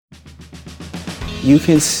you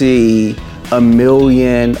can see a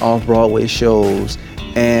million off-Broadway shows,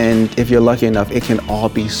 and if you're lucky enough, it can all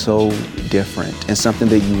be so different and something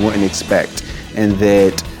that you wouldn't expect and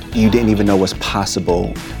that you didn't even know was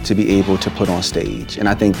possible to be able to put on stage. And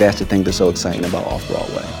I think that's the thing that's so exciting about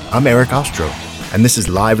off-Broadway. I'm Eric Ostro, and this is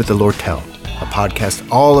Live at the Lortel, a podcast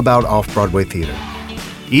all about off-Broadway theater.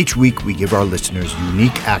 Each week, we give our listeners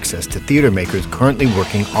unique access to theater makers currently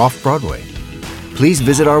working off-Broadway. Please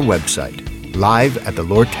visit our website,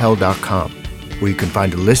 liveathelortel.com, where you can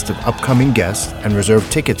find a list of upcoming guests and reserve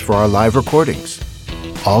tickets for our live recordings.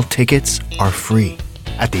 All tickets are free.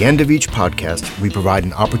 At the end of each podcast, we provide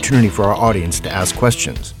an opportunity for our audience to ask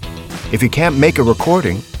questions. If you can't make a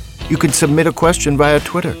recording, you can submit a question via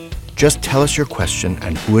Twitter. Just tell us your question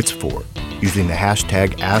and who it's for, using the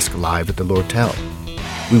hashtag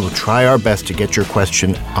AskLiveAtTheLortel. We will try our best to get your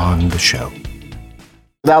question on the show.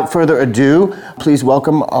 Without further ado, please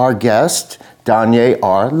welcome our guest, Danye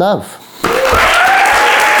R. Love.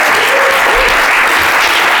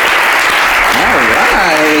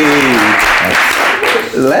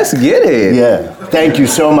 Let's get it. Yeah, thank you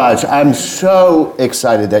so much. I'm so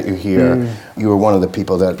excited that you're here. You were one of the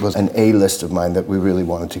people that was an A-list of mine that we really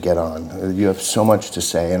wanted to get on. You have so much to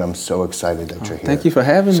say, and I'm so excited that you're here. Thank you for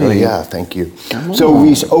having me. Yeah, thank you. So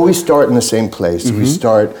we always start in the same place. We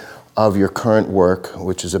start of your current work,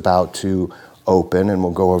 which is about to open, and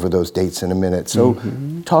we'll go over those dates in a minute. So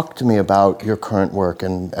talk to me about your current work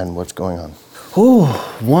and what's going on. Ooh,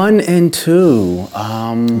 1 and 2.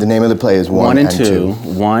 The name of the play is One and Two.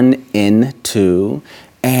 1 in 2.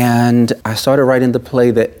 And I started writing the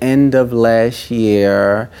play the end of last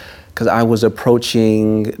year because I was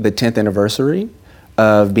approaching the 10th anniversary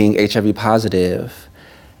of being HIV positive.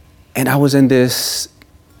 And I was in this...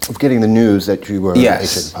 Of getting the news that you were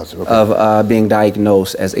HIV positive. Okay. Of being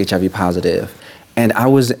diagnosed as HIV positive. And I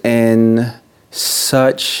was in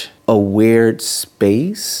such a weird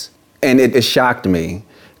space. And it shocked me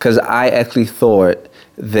because I actually thought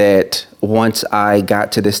that once I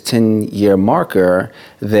got to this 10-year marker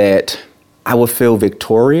that I would feel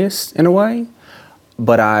victorious in a way,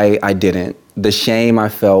 but I didn't. The shame I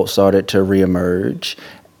felt started to reemerge.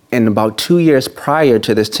 And about 2 years prior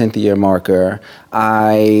to this 10th year marker,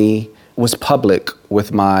 I was public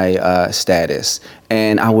with my status.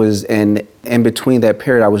 And I was in between that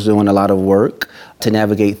period, I was doing a lot of work to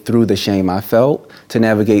navigate through the shame I felt, to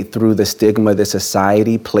navigate through the stigma that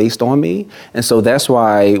society placed on me. And so that's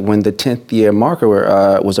why when the 10th year marker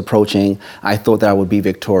was approaching, I thought that I would be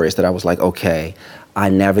victorious, that I was like, okay, I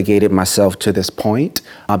navigated myself to this point,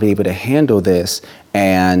 I'll be able to handle this,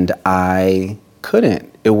 and I couldn't.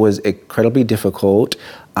 It was incredibly difficult.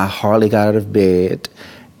 I hardly got out of bed.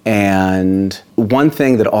 And one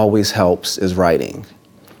thing that always helps is writing.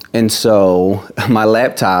 And so my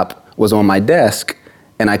laptop was on my desk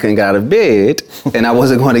and I couldn't get out of bed and I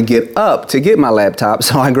wasn't going to get up to get my laptop.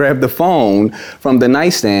 So I grabbed the phone from the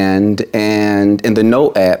nightstand and in the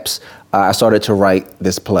note apps, I started to write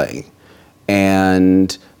this play.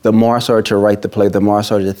 And the more I started to write the play, the more I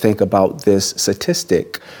started to think about this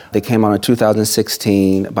statistic that came out in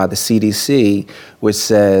 2016 by the CDC, which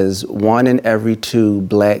says 1 in every 2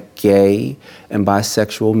 Black, gay, and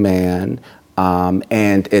bisexual men,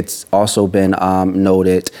 and it's also been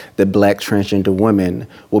noted that Black transgender women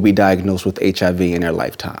will be diagnosed with HIV in their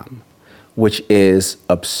lifetime, which is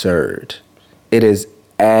absurd. It is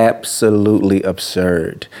absolutely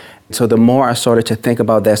absurd. So the more I started to think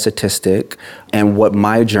about that statistic and what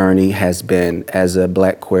my journey has been as a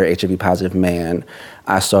Black, queer, HIV positive man,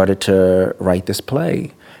 I started to write this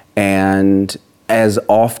play. And as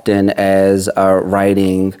often as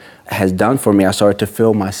writing has done for me, I started to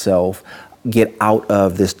feel myself get out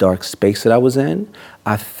of this dark space that I was in.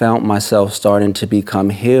 I found myself starting to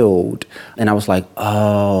become healed. And I was like,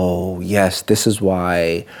 oh, yes, this is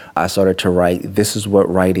why I started to write. This is what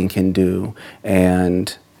writing can do.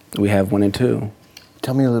 And we have 1 and 2.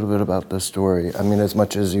 Tell me a little bit about the story. I mean, as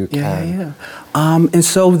much as you can. And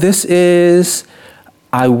so this is,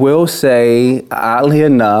 I will say, oddly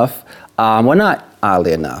enough, well, not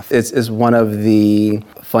oddly enough, it's one of the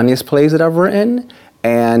funniest plays that I've written.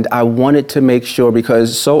 And I wanted to make sure,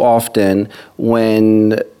 because so often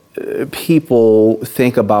when people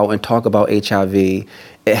think about and talk about HIV, it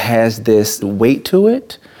has this weight to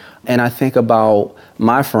it. And I think about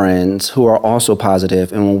my friends who are also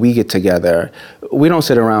positive, and when we get together, we don't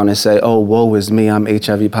sit around and say, oh, woe is me, I'm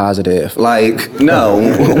HIV positive. Like, no,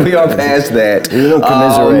 we are past that. You don't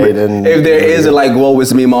commiserate. If there is a like, woe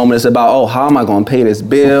is me moment, it's about, oh, how am I gonna pay this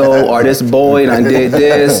bill? Or this boy done did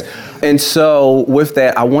this. And so with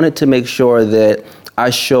that, I wanted to make sure that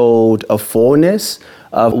I showed a fullness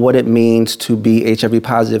of what it means to be HIV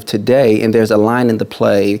positive today. And there's a line in the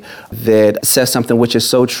play that says something which is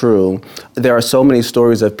so true. There are so many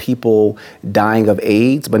stories of people dying of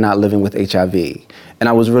AIDS but not living with HIV. And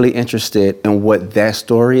I was really interested in what that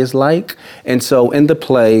story is like. And so in the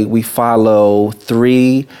play, we follow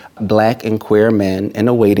 3 Black and queer men in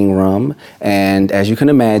a waiting room. And as you can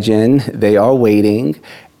imagine, they are waiting.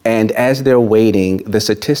 And as they're waiting, the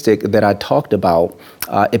statistic that I talked about,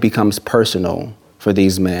 it becomes personal for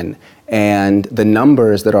these men. And the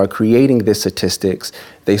numbers that are creating these statistics,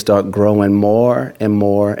 they start growing more and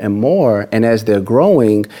more and more. And as they're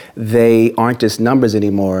growing, they aren't just numbers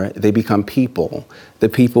anymore, they become people. The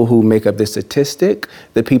people who make up this statistic,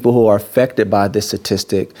 the people who are affected by this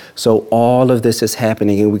statistic. So all of this is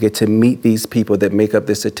happening, and we get to meet these people that make up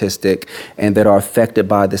this statistic and that are affected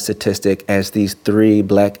by the statistic as these 3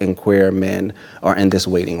 Black and queer men are in this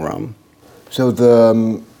waiting room. So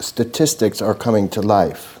the statistics are coming to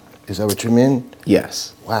life. Is that what you mean?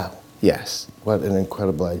 Yes. Wow. Yes. What an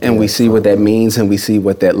incredible idea. And we see what that means, and we see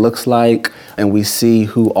what that looks like, and we see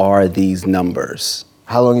who are these numbers.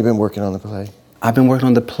 How long have you been working on the play? I've been working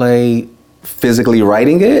on the play, physically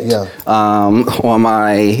writing it, on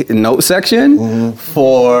my note section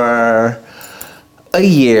for a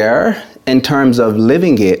year, in terms of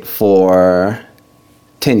living it for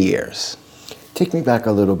 10 years. Take me back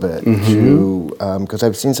a little bit to, because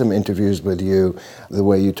I've seen some interviews with you, the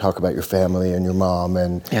way you talk about your family and your mom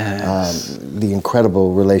and the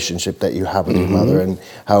incredible relationship that you have with your mother, and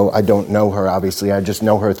how I don't know her, obviously, I just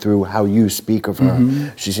know her through how you speak of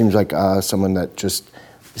her. She seems like someone that just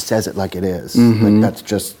says it like it is. Like that's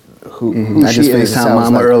just who I she just is. FaceTimed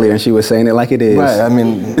Mama earlier, and she was saying it like it is. Right, I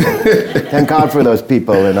mean, thank God for those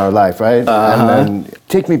people in our life, right? And then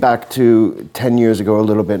take me back to 10 years ago a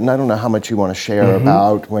little bit, and I don't know how much you want to share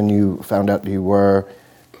about when you found out you were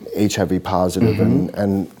HIV positive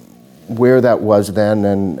and where that was then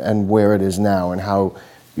and where it is now, and how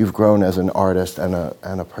you've grown as an artist and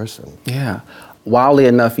a person. Yeah. Wildly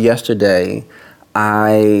enough, yesterday,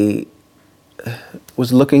 I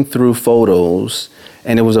was looking through photos,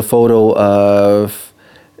 and it was a photo of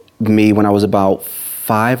me when I was about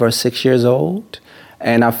 5 or 6 years old.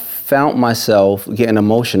 And I found myself getting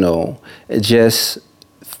emotional just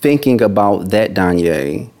thinking about that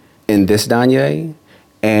Danye and this Danye,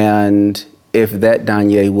 and if that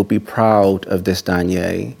Danye would be proud of this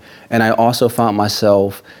Danye. And I also found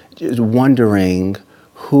myself just wondering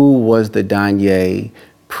who was the Danye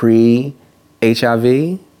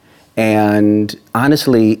pre-HIV. And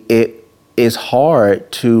honestly, it is hard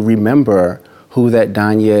to remember who that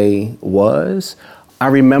Danye was. I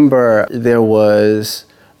remember there was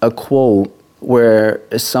a quote where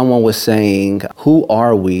someone was saying, who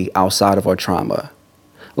are we outside of our trauma?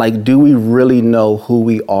 Like, do we really know who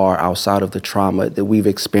we are outside of the trauma that we've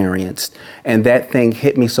experienced? And that thing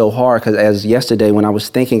hit me so hard, because as yesterday when I was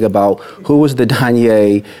thinking about who was the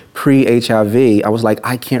Danye pre-HIV, I was like,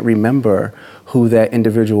 I can't remember who that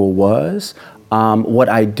individual was. What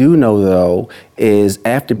I do know, though, is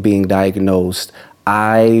after being diagnosed,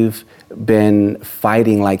 I've been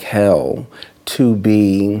fighting like hell to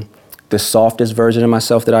be the softest version of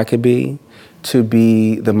myself that I could be, to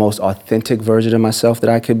be the most authentic version of myself that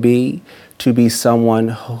I could be, to be someone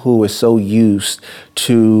who is so used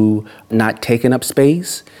to not taking up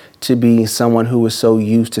space, to be someone who is so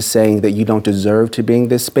used to saying that you don't deserve to be in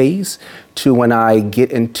this space, to when I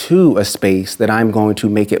get into a space that I'm going to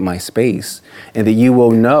make it my space, and that you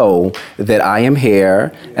will know that I am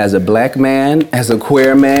here as a Black man, as a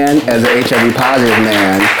queer man, as an HIV positive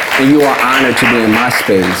man, and you are honored to be in my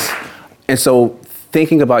space. And so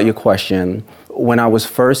thinking about your question, when I was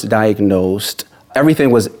first diagnosed,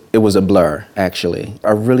 everything was a blur, actually.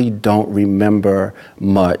 I really don't remember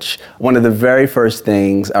much. One of the very first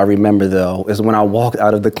things I remember, though, is when I walked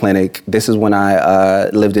out of the clinic. This is when I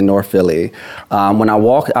lived in North Philly. When I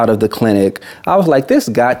walked out of the clinic, I was like, this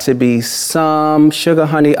got to be some sugar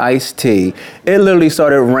honey iced tea. It literally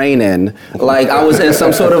started raining like I was in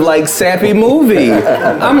some sort of like sappy movie.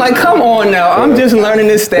 I'm like, come on now, I'm just learning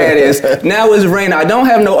this status. Now it's raining. I don't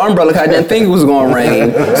have no umbrella because I didn't think it was gonna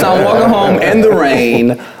rain. So I'm walking home in the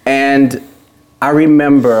rain. And I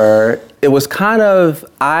remember it was kind of,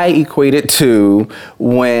 I equated to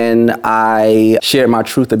when I shared my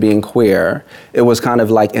truth of being queer. It was kind of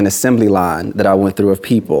like an assembly line that I went through of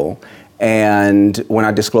people. And when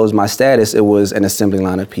I disclosed my status, it was an assembly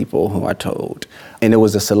line of people who I told. And it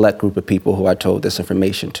was a select group of people who I told this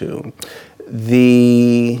information to.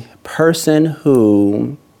 The person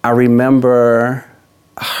who I remember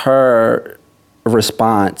her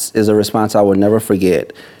response is a response I will never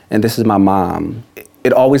forget. And this is my mom.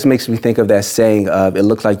 it always makes me think of that saying of, it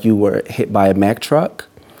looked like you were hit by a Mack truck.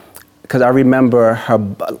 Because I remember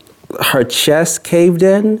her chest caved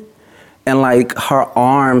in, and like her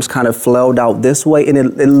arms kind of flowed out this way, and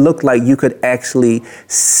it looked like you could actually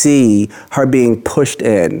see her being pushed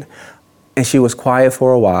in. And she was quiet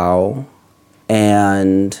for a while,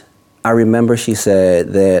 and I remember she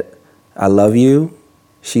said that, I love you.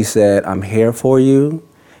 She said, I'm here for you,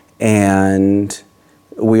 and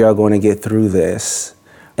we are going to get through this.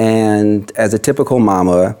 And as a typical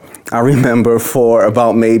mama, I remember for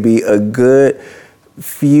about maybe a good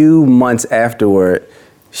few months afterward,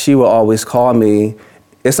 she would always call me,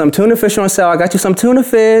 there's some tuna fish on sale. I got you some tuna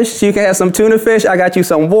fish. You can have some tuna fish. I got you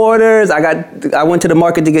some waters. I went to the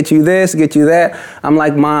market to get you this, get you that. I'm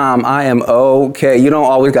like, Mom, I am okay. You don't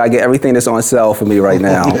always gotta get everything that's on sale for me right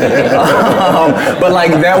now. But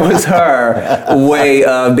like that was her way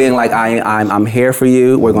of being like, I'm here for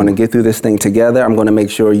you. We're gonna get through this thing together. I'm gonna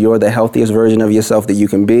make sure you're the healthiest version of yourself that you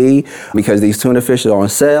can be, because these tuna fish are on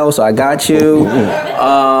sale, so I got you.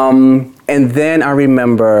 And then I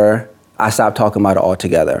remember I stopped talking about it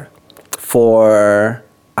altogether. For,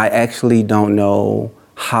 I actually don't know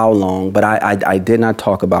how long, but I did not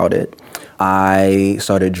talk about it. I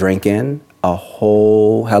started drinking a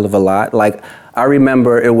whole hell of a lot. Like, I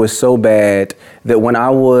remember it was so bad that when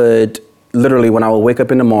I would wake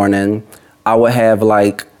up in the morning, I would have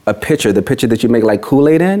like a pitcher, the pitcher that you make like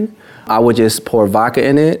Kool-Aid in. I would just pour vodka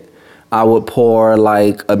in it. I would pour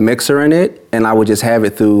like a mixer in it, and I would just have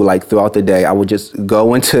it throughout the day. I would just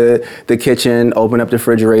go into the kitchen, open up the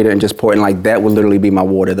refrigerator, and just pour it. And like that would literally be my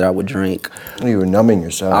water that I would drink. You were numbing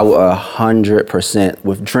yourself. I would 100%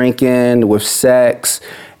 with drinking, with sex.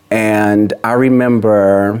 And I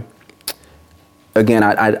remember, again,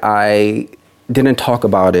 I didn't talk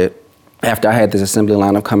about it after I had this assembly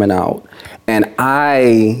lineup coming out. And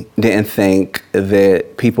I didn't think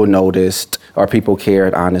that people noticed or people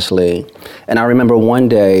cared, honestly. And I remember one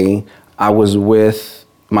day I was with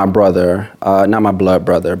my brother, not my blood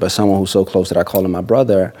brother, but someone who's so close that I call him my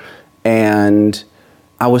brother. And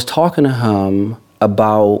I was talking to him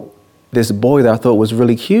about this boy that I thought was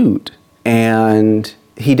really cute. And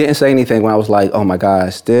he didn't say anything when I was like, oh my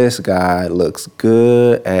gosh, this guy looks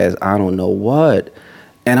good as I don't know what.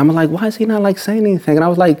 And I'm like, why is he not like saying anything? And I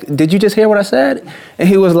was like, did you just hear what I said? And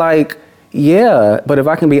he was like, yeah, but if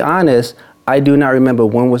I can be honest, I do not remember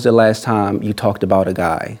when was the last time you talked about a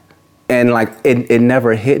guy. And like, it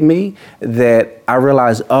never hit me that I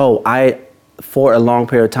realized, for a long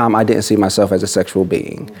period of time, I didn't see myself as a sexual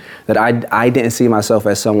being. That I didn't see myself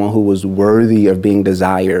as someone who was worthy of being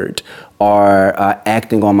desired or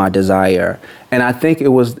acting on my desire. And I think it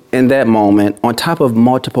was in that moment, on top of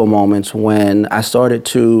multiple moments, when I started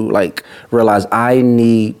to like realize I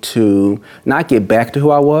need to not get back to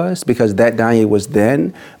who I was, because that Danye was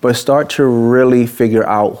then, but start to really figure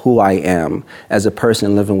out who I am as a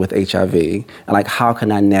person living with HIV, and like how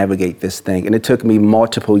can I navigate this thing. And it took me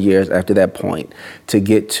multiple years after that point to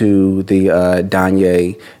get to the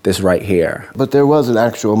Danye that's right here. But there was an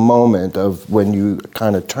actual moment of when you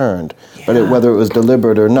kind of turned, but whether it was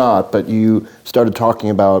deliberate or not, but you started talking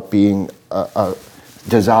about being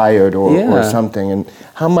desired or something. And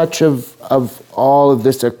how much of all of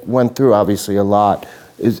this that went through, obviously a lot,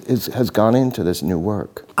 has gone into this new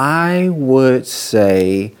work? I would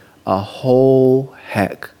say a whole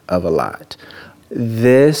heck of a lot.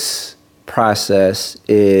 This process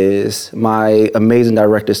is my amazing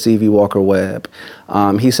director, C.V. Walker Webb.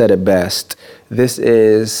 He said it best. This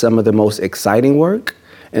is some of the most exciting work,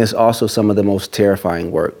 and it's also some of the most terrifying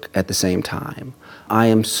work at the same time. I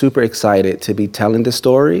am super excited to be telling the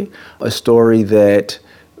story, a story that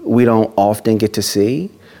we don't often get to see,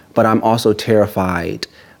 but I'm also terrified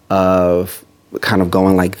of kind of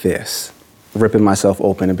going like this, ripping myself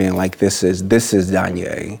open and being like, this is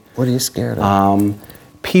Danye. What are you scared of?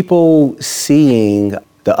 People seeing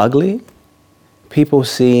the ugly, people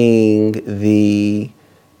seeing the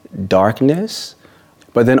darkness,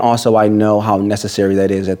 but then also I know how necessary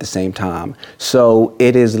that is at the same time. So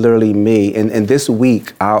it is literally me. And this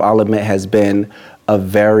week, I'll admit, has been a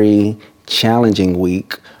very challenging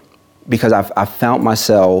week, because I found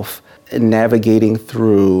myself navigating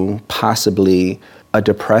through possibly a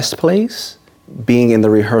depressed place, being in the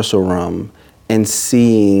rehearsal room and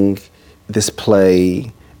seeing this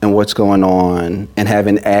play and what's going on, and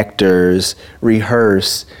having actors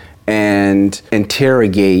rehearse and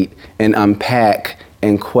interrogate and unpack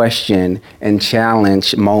and question and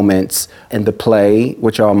challenge moments in the play,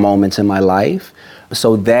 which are moments in my life.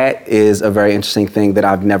 So that is a very interesting thing that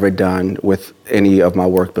I've never done with any of my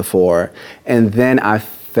work before. And then I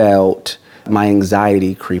felt my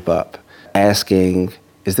anxiety creep up. asking,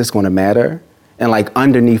 is this going to matter? And like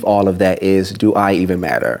underneath all of that is, do I even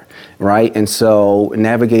matter, right? And so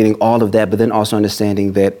navigating all of that, but then also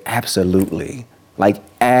understanding that absolutely, like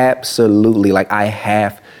I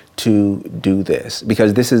have to do this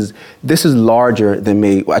because this is larger than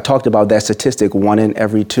me. I talked about that statistic, 1 in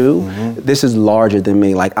every 2. Mm-hmm. This is larger than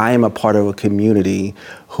me. Like I am a part of a community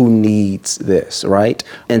who needs this, right?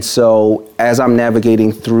 And so as I'm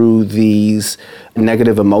navigating through these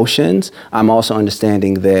negative emotions, I'm also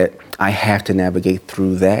understanding that I have to navigate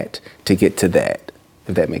through that to get to that,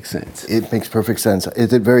 if that makes sense. It makes perfect sense.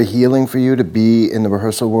 Is it very healing for you to be in the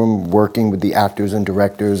rehearsal room working with the actors and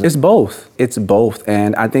directors? It's both. It's both.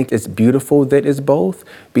 And I think it's beautiful that it's both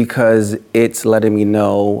because it's letting me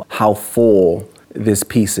know how full this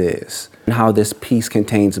piece is and how this piece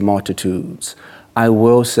contains multitudes. I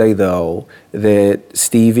will say, though, that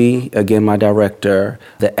Stevie, again, my director,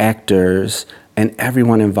 the actors, and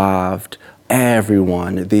everyone involved,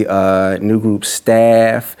 the New Group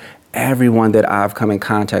staff, everyone that I've come in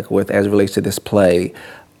contact with as it relates to this play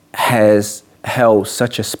has held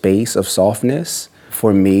such a space of softness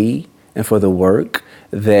for me and for the work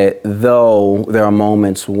that though there are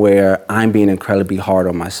moments where I'm being incredibly hard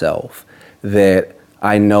on myself, that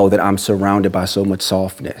I know that I'm surrounded by so much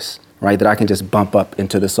softness, right? That I can just bump up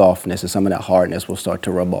into the softness and some of that hardness will start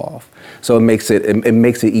to rub off. So it makes it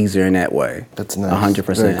easier in that way. That's nice.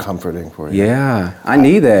 100%. Very comforting for you. Yeah, I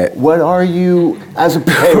need that. What are you, as a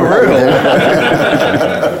playwright,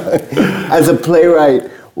 as a playwright,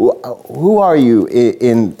 who are you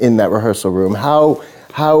in that rehearsal room? How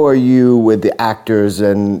are you with the actors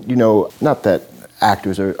and, not that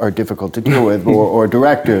actors are difficult to deal with or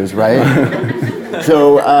directors, right?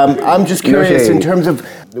 So I'm just curious in terms of,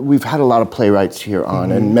 we've had a lot of playwrights here on,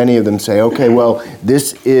 mm-hmm. and many of them say, okay, well,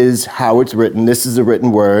 this is how it's written. This is a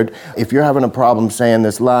written word. If you're having a problem saying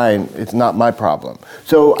this line, it's not my problem.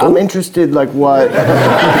 So I'm interested, like,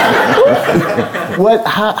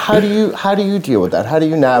 how do you deal with that? How do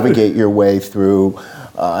you navigate your way through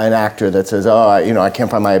an actor that says, I can't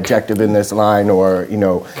find my objective in this line, or,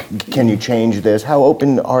 can you change this? How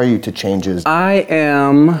open are you to changes? I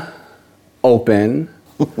am open.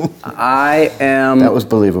 That was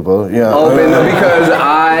believable. Yeah. Open because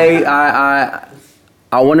I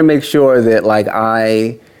want to make sure that like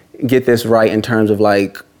I get this right in terms of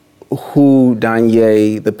like who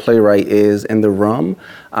Danye, the playwright, is in the room.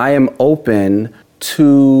 I am open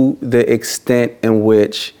to the extent in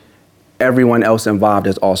which everyone else involved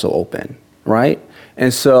is also open, right?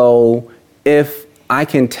 And so if I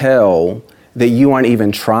can tell that you aren't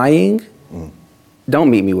even trying,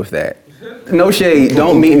 don't meet me with that. No shade,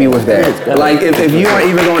 don't meet me with that. Like, if you aren't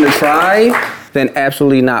even going to try, then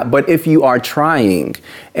absolutely not. But if you are trying,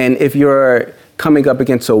 and if you're coming up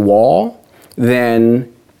against a wall,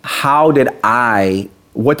 then what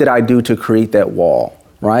did I do to create that wall,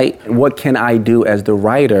 right? What can I do as the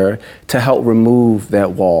writer to help remove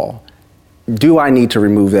that wall? Do I need to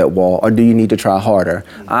remove that wall, or do you need to try harder?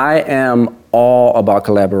 I am all about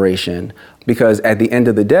collaboration, because at the end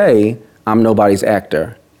of the day, I'm nobody's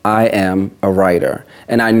actor. I am a writer,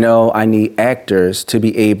 and I know I need actors to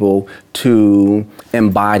be able to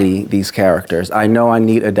embody these characters. I know I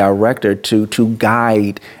need a director to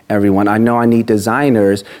guide everyone. I know I need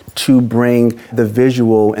designers to bring the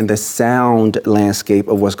visual and the sound landscape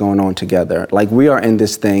of what's going on together. Like, we are in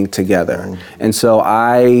this thing together. And so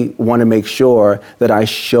I want to make sure that I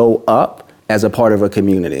show up as a part of a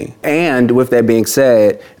community. And with that being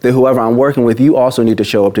said, that whoever I'm working with, you also need to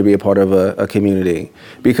show up to be a part of a community,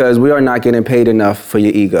 because we are not getting paid enough for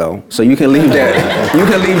your ego. So you can leave that. You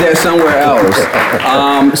can leave that somewhere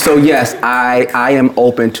else. So yes, I am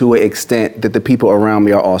open to an extent that the people around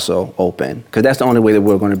me are also open, because that's the only way that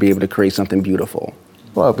we're going to be able to create something beautiful.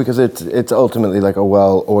 Well, because it's ultimately like a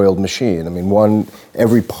well-oiled machine. I mean,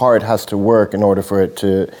 every part has to work in order for it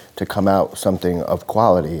to come out something of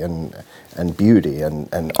quality and beauty and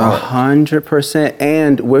art. 100%.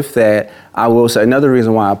 And with that, I will say another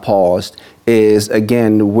reason why I paused is,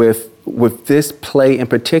 again, with this play in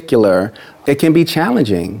particular, it can be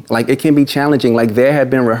challenging. Like, there have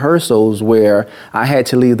been rehearsals where I had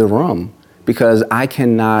to leave the room because I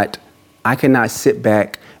cannot sit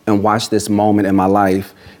back and watch this moment in my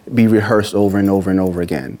life be rehearsed over and over and over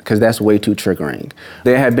again, because that's way too triggering.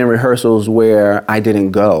 There have been rehearsals where I didn't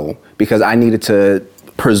go because I needed to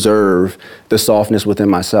preserve the softness within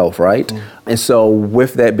myself, right? And so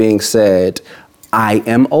with that being said, I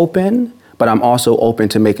am open, but I'm also open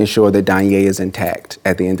to making sure that Danye is intact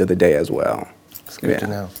at the end of the day as well. It's good to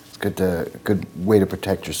know. It's good way to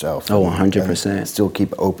protect yourself. Oh, 100%. And still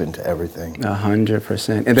keep open to everything.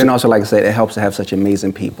 100%. And then also, like I said, it helps to have such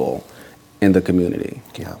amazing people in the community.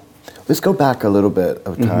 Yeah. Let's go back a little bit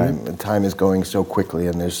of time. And time is going so quickly,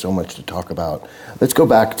 and there's so much to talk about. Let's go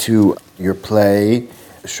back to your play,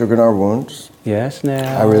 Sugar in Our Wounds. Yes,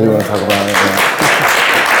 now. I really want to talk about it now.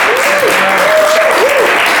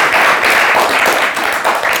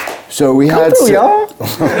 So we had y'all.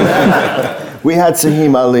 We had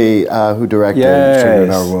Saheem Ali, who directed Sugar in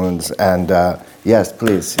Our Wounds, and yes,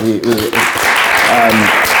 please.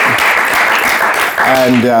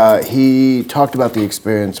 He talked about the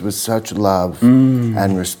experience with such love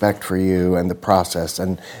and respect for you and the process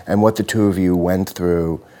and what the two of you went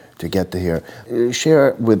through to get to here.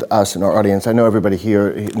 Share with us and our audience, I know everybody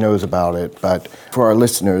here knows about it, but for our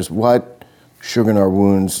listeners, what Sugar in Our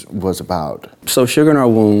Wounds was about. So Sugar in Our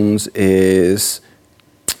Wounds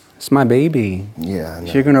it's my baby. Yeah.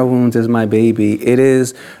 Sugar in Our Wounds is my baby. It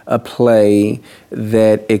is a play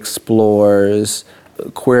that explores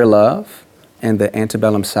queer love and the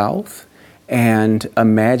antebellum South, and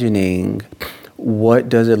imagining what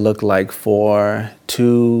does it look like for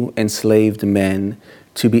two enslaved men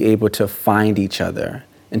to be able to find each other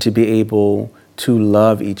and to be able to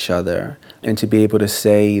love each other and to be able to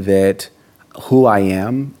say that who I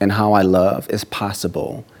am and how I love is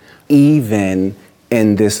possible, even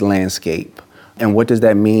in this landscape. And what does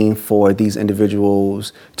that mean for these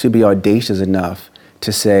individuals to be audacious enough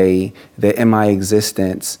to say that in my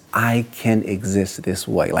existence, I can exist this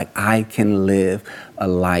way. Like, I can live a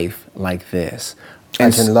life like this.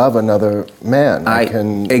 And I can love another man. I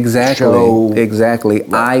can Exactly. Yeah.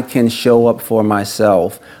 I can show up for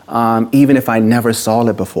myself, even if I never saw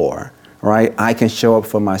it before, right? I can show up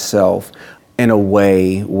for myself in a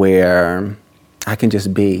way where I can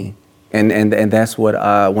just be. And that's what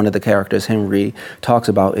one of the characters, Henry, talks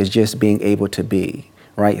about, is just being able to be.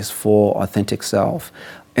 Right, his full, authentic self.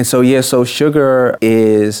 And so Sugar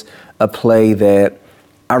is a play that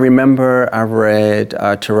I remember I read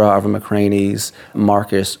Terrell Arvin McCraney's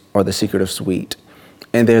Marcus, or The Secret of Sweet.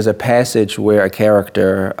 And there's a passage where a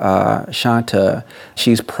character, Shanta,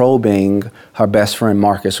 she's probing her best friend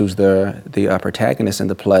Marcus, who's the protagonist in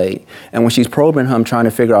the play. And when she's probing him, trying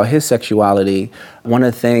to figure out his sexuality, one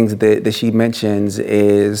of the things that she mentions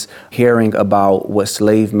is hearing about what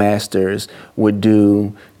slave masters would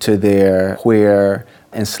do to their queer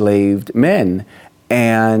enslaved men.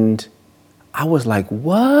 And I was like,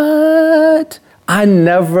 what? I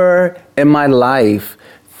never in my life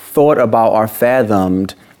thought about or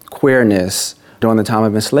fathomed queerness during the time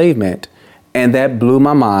of enslavement. And that blew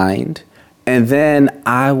my mind. And then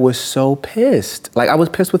I was so pissed. Like, I was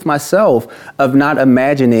pissed with myself of not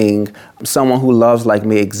imagining someone who loves like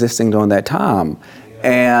me existing during that time.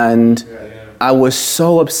 And I was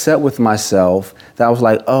so upset with myself that I was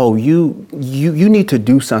like, oh, you need to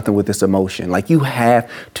do something with this emotion. Like, you have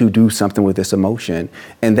to do something with this emotion.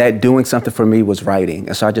 And that doing something for me was writing.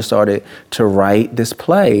 And so I just started to write this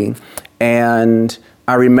play. And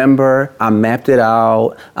I remember I mapped it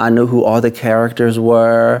out. I knew who all the characters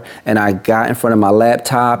were. And I got in front of my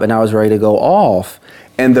laptop and I was ready to go off.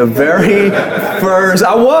 And the very first,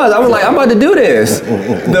 I was like, I'm about to do this.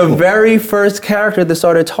 The very first character that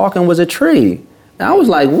started talking was a tree. And I was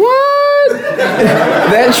like, what?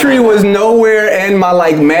 That tree was nowhere in my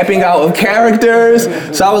like mapping out of characters.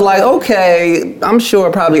 So I was like, okay, I'm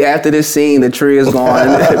sure probably after this scene, the tree is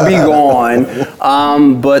going to be gone.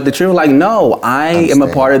 But the tree was like, no, I am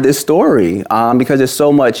a part of this story, because there's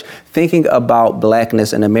so much thinking about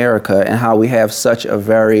Blackness in America and how we have such a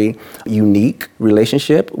very unique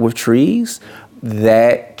relationship with trees.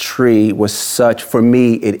 That tree was such, for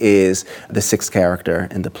me, it is the sixth character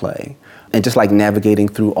in the play. And just like navigating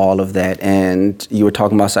through all of that. And you were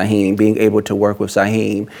talking about Saheem, being able to work with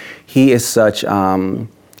Saheem. He is such a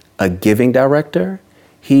giving director.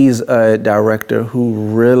 He's a director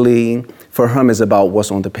who really, for him, is about what's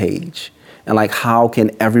on the page. And like, how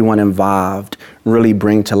can everyone involved really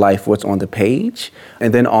bring to life what's on the page?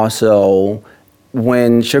 And then also,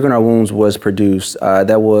 when Sugar in Our Wounds was produced,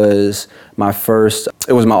 that was my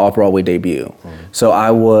off-Broadway debut. So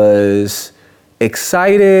I was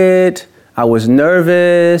excited, I was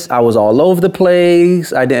nervous, I was all over the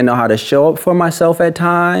place, I didn't know how to show up for myself at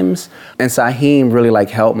times. And Saheem really like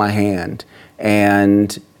held my hand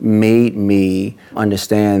and made me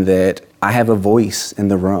understand that I have a voice in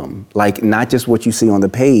the room. Like, not just what you see on the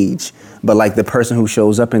page, but like the person who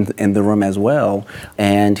shows up in the room as well.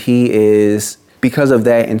 And he is, because of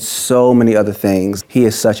that and so many other things, he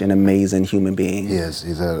is such an amazing human being. He is.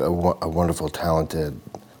 He's a wonderful, talented,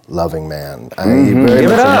 loving man. He very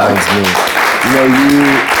much reminds me.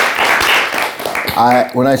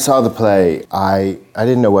 When I saw the play, I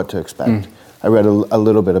didn't know what to expect. I read a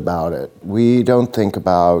little bit about it. We don't think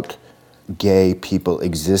about gay people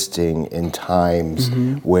existing in times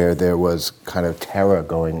where there was kind of terror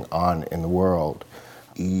going on in the world.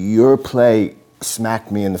 Your play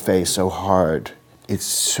smacked me in the face so hard. It's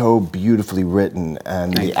so beautifully written,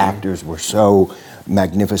 and the actors were so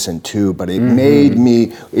magnificent too, but it made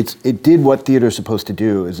me, it did what theater's supposed to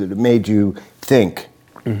do, is it made you think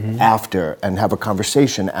after and have a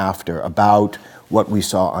conversation after about what we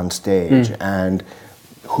saw on stage and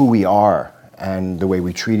who we are and the way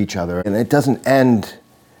we treat each other. And it doesn't end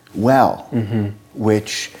well,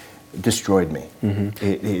 which destroyed me.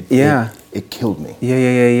 It killed me.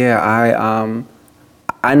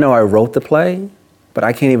 I know I wrote the play, but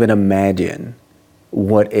I can't even imagine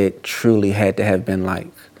what it truly had to have been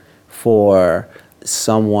like for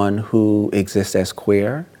someone who exists as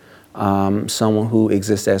queer, someone who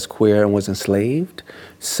exists as queer and was enslaved,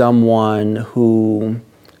 someone who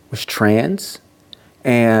was trans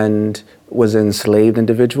and was an enslaved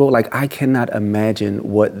individual. Like, I cannot imagine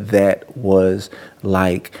what that was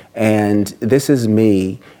like. And this is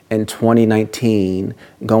me in 2019,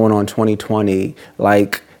 going on 2020,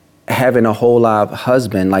 like, having a whole live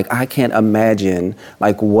husband. Like, I can't imagine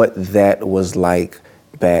like what that was like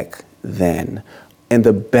back then. And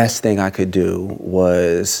the best thing I could do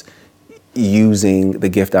was using the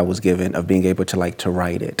gift I was given of being able to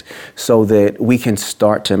write it, so that we can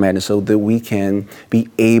start to imagine, so that we can be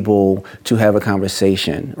able to have a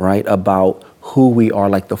conversation, right, about who we are,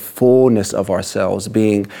 like the fullness of ourselves,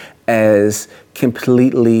 being as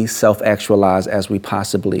completely self-actualized as we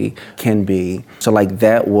possibly can be. So like,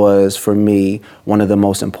 that was for me one of the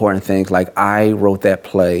most important things. Like, I wrote that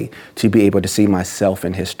play to be able to see myself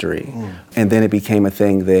in history. And then it became a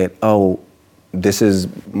thing that, oh, this is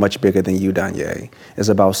much bigger than you, Danye. It's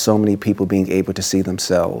about so many people being able to see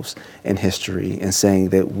themselves in history and saying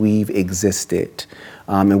that we've existed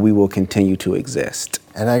and we will continue to exist.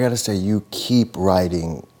 And I gotta say, you keep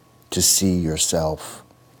writing to see yourself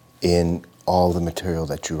in all the material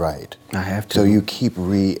that you write. I have to. So you keep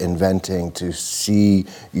reinventing to see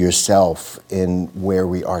yourself in where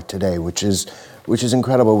we are today, which is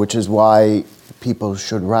incredible, which is why people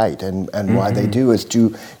should write, and why they do, is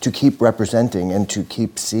to keep representing and to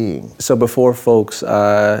keep seeing. So before folks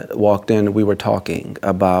walked in, we were talking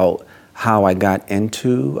about how I got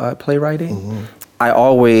into playwriting. I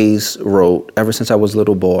always wrote ever since I was a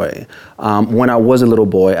little boy. When I was a little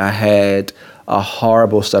boy, I had a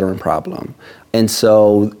horrible stuttering problem. And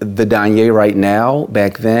so the Danye right now,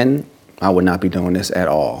 back then, I would not be doing this at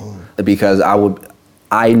all. Because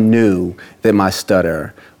I knew that my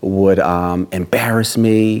stutter would embarrass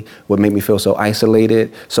me, would make me feel so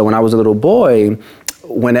isolated. So when I was a little boy,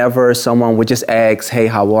 whenever someone would just ask, hey,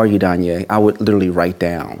 how are you, Danye? I would literally write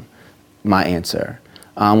down my answer.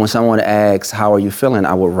 When someone asks, how are you feeling?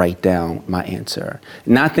 I would write down my answer.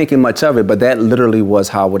 Not thinking much of it, but that literally was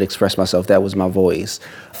how I would express myself. That was my voice.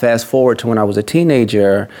 Fast forward to when I was a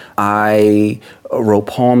teenager, I wrote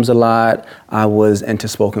poems a lot. I was into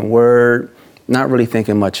spoken word, not really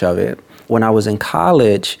thinking much of it. When I was in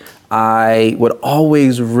college, I would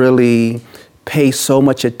always really pay so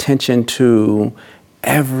much attention to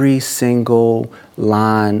every single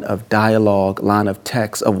line of dialogue, line of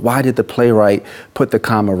text, of why did the playwright put the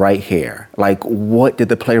comma right here? Like, what did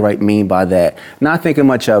the playwright mean by that? Not thinking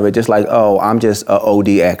much of it, just like, oh, I'm just an OD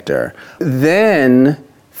actor. Then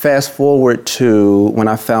fast forward to when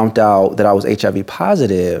I found out that I was HIV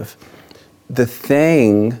positive, the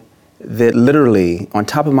thing that literally, on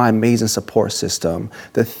top of my amazing support system,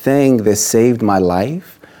 the thing that saved my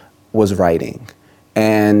life was writing.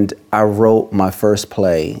 And I wrote my first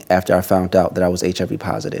play after I found out that I was HIV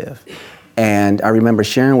positive. And I remember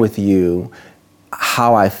sharing with you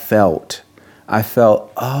how I felt. I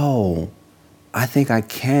felt, oh, I think I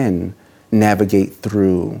can navigate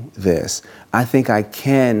through this. I think I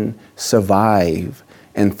can survive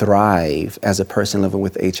and thrive as a person living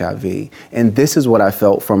with HIV. And this is what I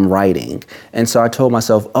felt from writing. And so I told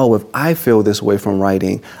myself, oh, if I feel this way from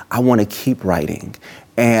writing, I want to keep writing.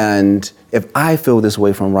 And if I feel this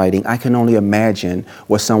way from writing, I can only imagine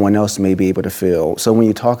what someone else may be able to feel. So when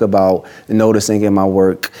you talk about noticing in my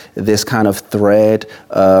work this kind of thread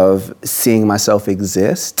of seeing myself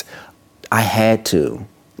exist, I had to.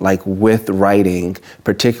 Like, with writing,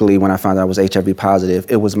 particularly when I found out I was HIV positive,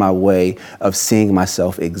 it was my way of seeing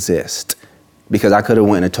myself exist. Because I could have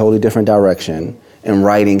went in a totally different direction, and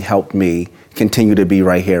writing helped me continue to be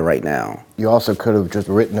right here, right now. You also could have just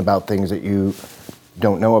written about things that you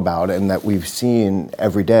don't know about and that we've seen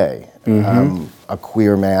every day. A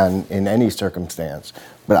queer man in any circumstance.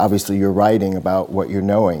 But obviously you're writing about what you're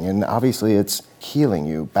knowing, and obviously it's healing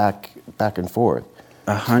you back and forth.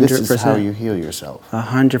 100%. This is how you heal yourself.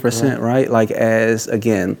 100%, right? Like as,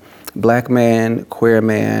 again, Black man, queer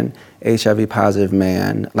man, HIV positive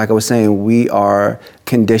man, like I was saying, we are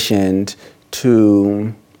conditioned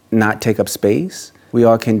to not take up space. We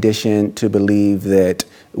are conditioned to believe that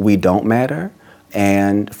we don't matter.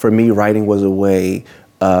 And for me, writing was a way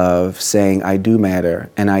of saying I do matter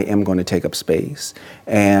and I am going to take up space.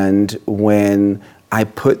 And when I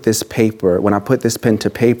put this pen to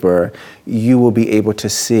paper, you will be able to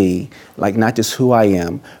see, like, not just who I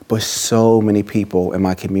am, but so many people in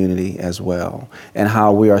my community as well, and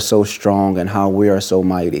how we are so strong and how we are so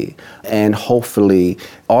mighty. And hopefully,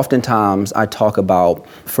 oftentimes I talk about,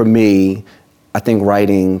 for me, I think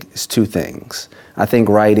writing is two things. I think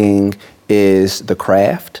writing is the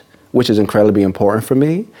craft, which is incredibly important for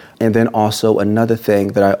me. And then also another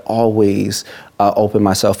thing that I always open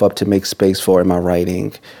myself up to make space for in my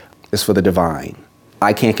writing is for the divine.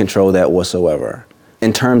 I can't control that whatsoever.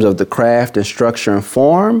 In terms of the craft and structure and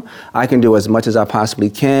form, I can do as much as I possibly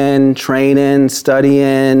can, training,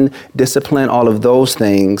 studying, discipline, all of those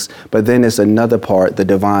things. But then there's another part, the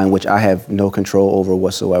divine, which I have no control over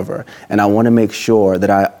whatsoever. And I want to make sure that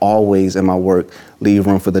I always, in my work, leave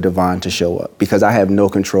room for the divine to show up, because I have no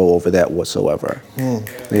control over that whatsoever.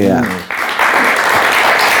 Yeah.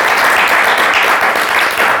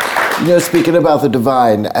 You know, speaking about the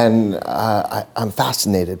divine, and I'm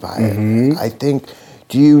fascinated by it. I think,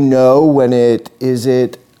 do you know when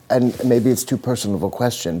and maybe it's too personal of a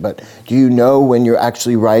question, but do you know when you're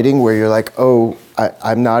actually writing where you're like, oh,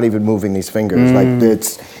 I'm not even moving these fingers? Like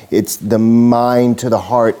it's the mind to the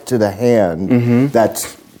heart to the hand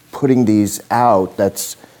that's putting these out.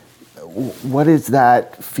 What is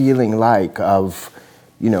that feeling like of,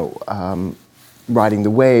 riding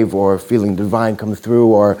the wave, or feeling the divine come through,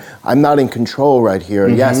 or I'm not in control right here.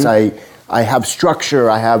 Yes, I have structure,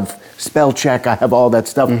 I have spell check, I have all that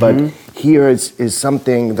stuff, but here is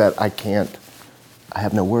something that I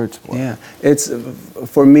have no words for. Yeah,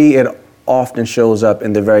 for me, it often shows up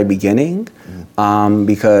in the very beginning,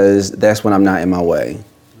 because that's when I'm not in my way.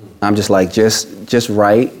 I'm just like, just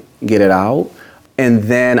write, get it out. And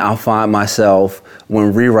then I'll find myself,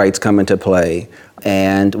 when rewrites come into play,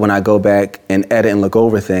 and when I go back and edit and look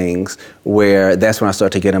over things, where that's when I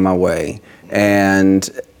start to get in my way. And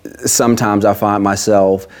sometimes I find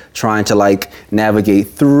myself trying to navigate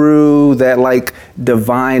through that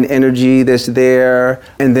divine energy that's there.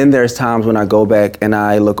 And then there's times when I go back and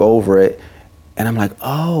I look over it and I'm like,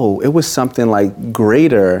 oh, it was something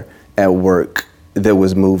greater at work that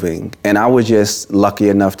was moving. And I was just lucky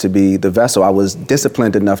enough to be the vessel. I was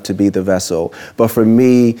disciplined enough to be the vessel. But for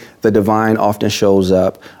me, the divine often shows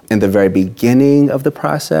up in the very beginning of the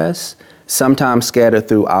process, sometimes scattered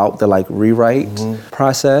throughout the rewrite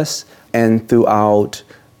process, and throughout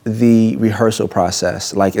the rehearsal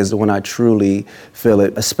process, is when I truly feel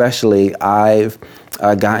it. Especially, I've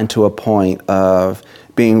gotten to a point of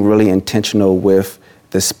being really intentional with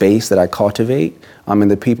the space that I cultivate, and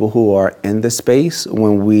the people who are in the space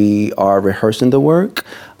when we are rehearsing the work,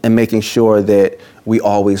 and making sure that we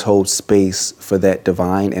always hold space for that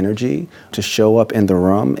divine energy to show up in the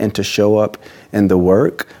room and to show up in the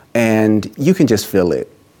work. And you can just feel it.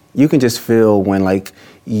 You can just feel when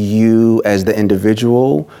you as the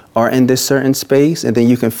individual are in this certain space, and then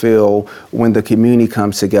you can feel when the community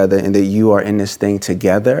comes together and that you are in this thing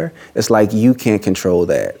together. It's like you can't control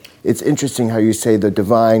that. It's interesting how you say the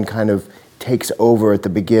divine kind of takes over at the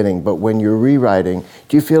beginning, but when you're rewriting,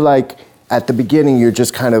 do you feel like at the beginning you're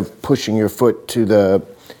just kind of pushing your foot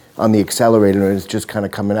on the accelerator and it's just kind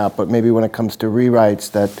of coming out, but maybe when it comes to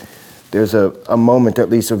rewrites that there's a moment, at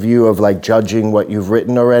least a view of judging what you've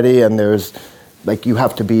written already, and there's you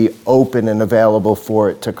have to be open and available for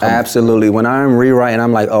it to come. Absolutely. When I'm rewriting,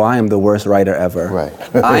 I'm like, oh, I am the worst writer ever.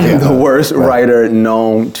 Right. I am the worst writer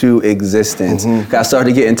known to existence. I start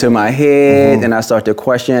to get into my head and I start to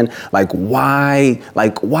question, why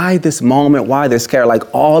this moment, why this character,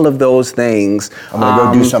 all of those things. I'm going to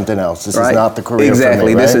go do something else. This is not the career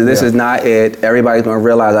exactly. for me, right? This is not it. Everybody's going to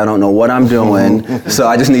realize I don't know what I'm doing, so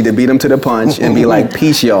I just need to beat them to the punch and be like,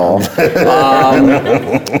 peace, y'all.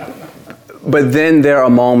 But then there are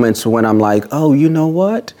moments when I'm like, oh, you know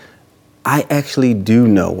what? I actually do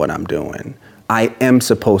know what I'm doing. I am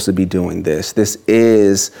supposed to be doing this. This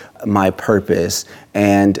is my purpose.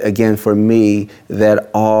 And again, for me, that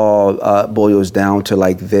all boils down to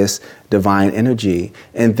this divine energy.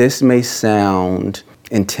 And this may sound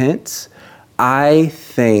intense. I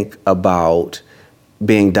think about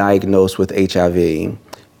being diagnosed with HIV.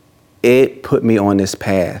 It put me on this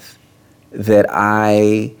path that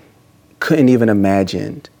I couldn't even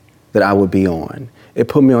imagine that I would be on. It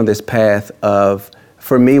put me on this path of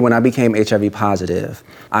for me, when I became HIV positive,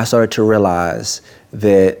 I started to realize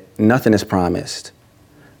that nothing is promised.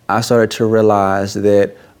 I started to realize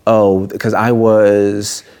that, because I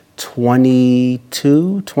was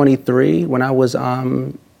 22, 23 when I was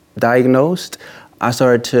diagnosed, I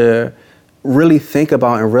started to really think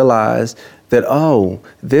about and realize that,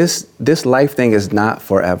 this life thing is not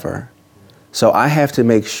forever. So I have to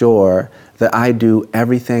make sure that I do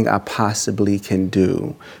everything I possibly can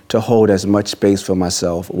do to hold as much space for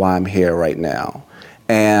myself while I'm here right now.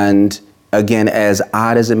 And again, as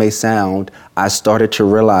odd as it may sound, I started to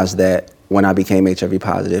realize that when I became HIV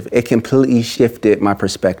positive, it completely shifted my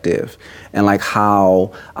perspective and like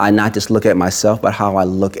how I not just look at myself, but how I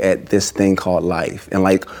look at this thing called life and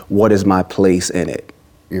like, what is my place in it?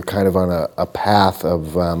 You're kind of on a path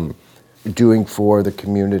of doing for the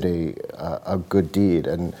community a good deed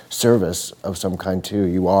and service of some kind too.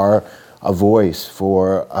 You are a voice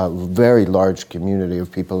for a very large community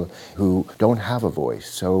of people who don't have a voice.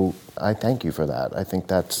 So I thank you for that. I think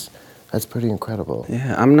that's pretty incredible.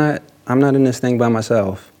 Yeah, I'm not in this thing by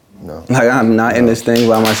myself. No. Like I'm not in this thing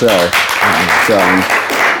by myself. So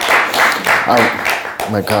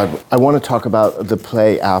my God, I want to talk about the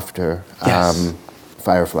play after. Yes.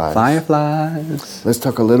 Fireflies. Fireflies. Let's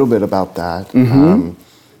talk a little bit about that. Mm-hmm.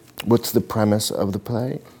 What's the premise of the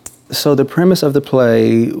play? So the premise of the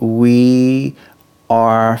play, we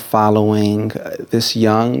are following this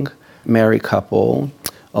young married couple,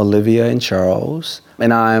 Olivia and Charles,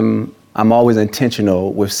 and I'm always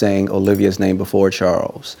intentional with saying Olivia's name before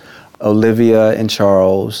Charles. Olivia and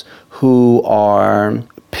Charles, who are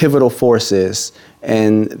pivotal forces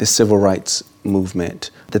in the civil rights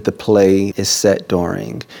movement that the play is set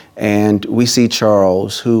during. And we see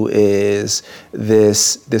Charles, who is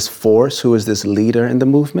this force, who is this leader in the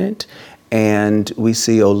movement. And we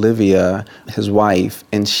see Olivia, his wife,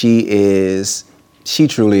 and she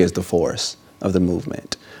truly is the force of the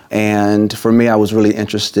movement. And for me, I was really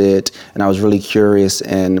interested and I was really curious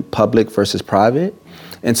in public versus private.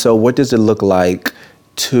 And so what does it look like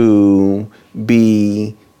to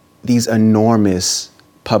be these enormous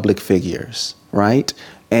public figures, right?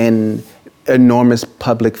 And enormous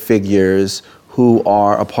public figures who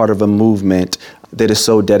are a part of a movement that is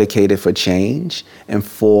so dedicated for change and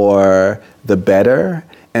for the better,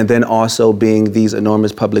 and then also being these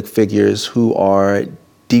enormous public figures who are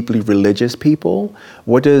deeply religious people.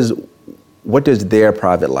 What does their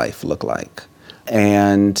private life look like?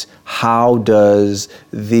 And how does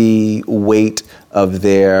the weight of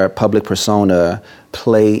their public persona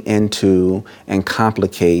play into and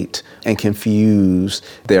complicate and confuse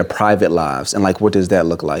their private lives? And like, what does that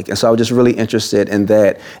look like? And so I was just really interested in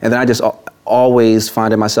that. And then I just always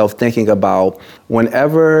finding myself thinking about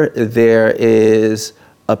whenever there is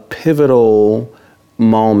a pivotal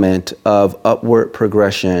moment of upward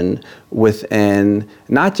progression within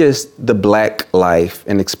not just the Black life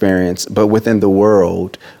and experience, but within the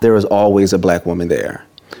world, there is always a Black woman there.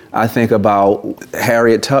 I think about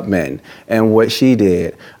Harriet Tubman and what she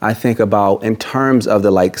did. I think about, in terms of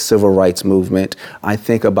the civil rights movement, I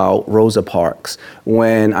think about Rosa Parks.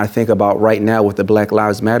 When I think about right now with the Black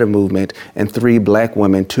Lives Matter movement and 3 Black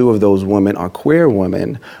women, 2 of those women are queer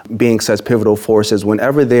women, being such pivotal forces,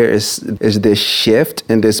 whenever there is this shift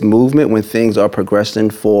in this movement, when things are progressing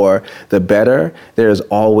for the better, there is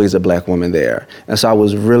always a Black woman there. And so I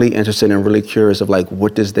was really interested and really curious of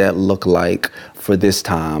what does that look like for this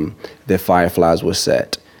time that Fireflies was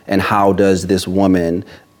set, and how does this woman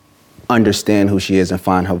understand who she is and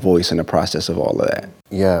find her voice in the process of all of that?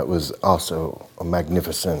 Yeah, it was also a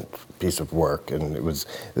magnificent piece of work, and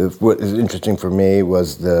what is interesting for me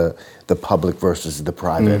was the public versus the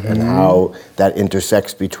private, mm-hmm. and how that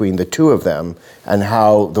intersects between the two of them, and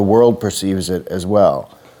how the world perceives it as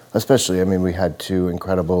well. Especially, we had 2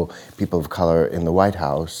 incredible people of color in the White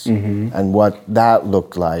House, mm-hmm. and what that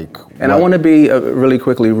looked like. And I want to be really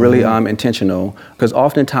quickly, really mm-hmm. Intentional, because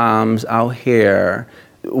oftentimes I'll hear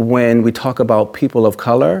when we talk about people of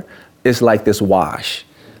color, it's like this wash.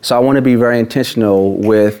 So I want to be very intentional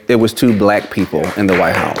with, it was 2 Black people in the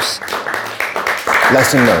White House.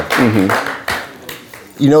 Lesson learned. Mm-hmm.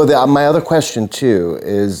 My other question too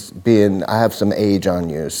is I have some age on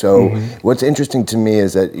you. So mm-hmm. what's interesting to me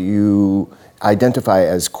is that you identify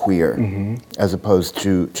as queer, mm-hmm. as opposed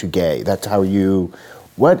to gay. That's how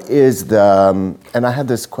what is and I had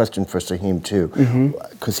this question for Saheem too,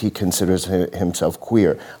 because mm-hmm. he considers himself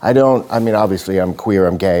queer. Obviously I'm queer,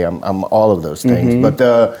 I'm gay, I'm all of those things. Mm-hmm.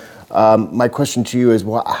 But my question to you is,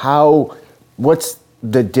 what's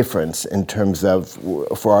the difference in terms of,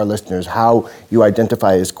 for our listeners, how you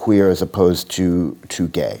identify as queer as opposed to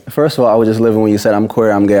gay? First of all, I was just living when you said I'm queer,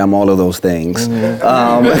 I'm gay, I'm all of those things.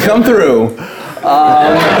 Come through.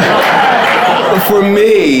 For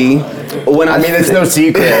me, when I mean, it's no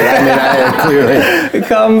secret. I clearly. It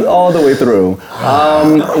comes all the way through.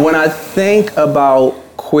 When I think about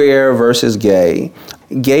queer versus gay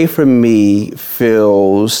for me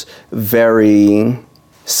feels very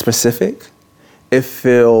specific. It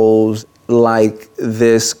feels like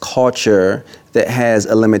this culture that has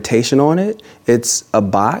a limitation on it. It's a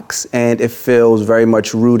box, and it feels very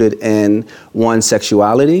much rooted in one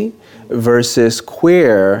sexuality, versus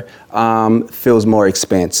queer feels more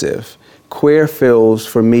expansive. Queer feels,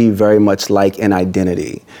 for me, very much like an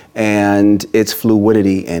identity, and its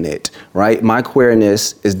fluidity in it, right? My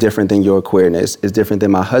queerness is different than your queerness, is different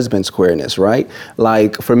than my husband's queerness, right?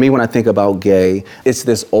 Like, for me, when I think about gay, it's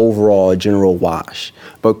this overall general wash.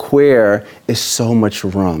 But queer is so much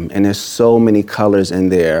rum, and there's so many colors in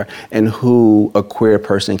there, and who a queer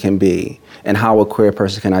person can be, and how a queer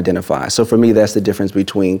person can identify. So for me, that's the difference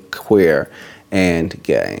between queer and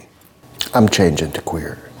gay. I'm changing to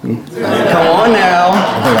queer. Come on now.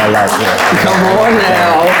 I think I like it. Come on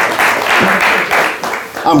now.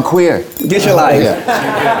 I'm queer. Get your life.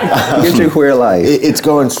 Get your queer life. It's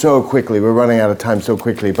going so quickly. We're running out of time so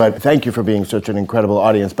quickly. But thank you for being such an incredible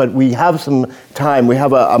audience. But we have some time. We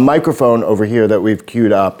have a microphone over here that we've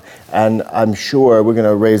queued up. And I'm sure we're going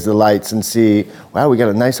to raise the lights and see, wow, we got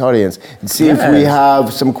a nice audience. And see if we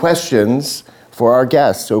have some questions for our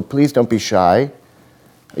guests. So please don't be shy.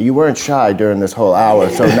 You weren't shy during this whole hour,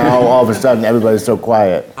 so now all of a sudden everybody's so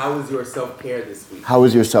quiet. How was your self-care this week? How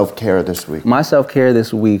was your self-care this week? My self-care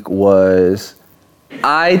this week was,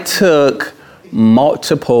 I took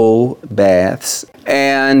multiple baths,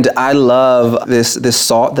 and I love this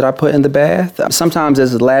salt that I put in the bath. Sometimes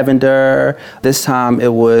it's lavender. This time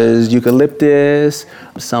it was eucalyptus,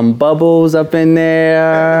 some bubbles up in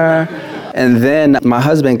there. And then my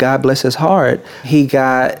husband, God bless his heart, he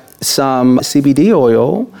got some CBD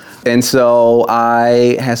oil. And so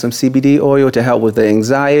I had some CBD oil to help with the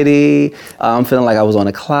anxiety. I'm feeling like I was on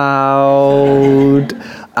a cloud.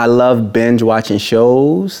 I love binge watching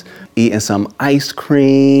shows, eating some ice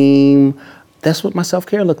cream. That's what my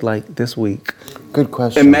self-care looked like this week. Good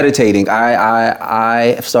question. And meditating.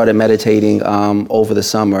 I started meditating over the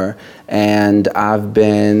summer, and I've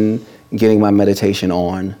been getting my meditation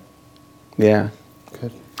on. Yeah.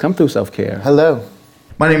 Good. Come through self-care. Hello.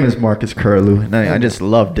 My name is Marcus Curlew, and I just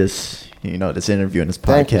love this, this interview and this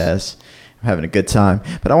podcast. I'm having a good time.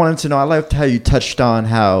 But I wanted to know, I liked how you touched on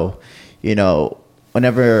how,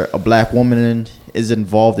 whenever a black woman is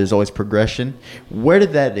involved, there's always progression. Where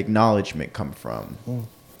did that acknowledgement come from?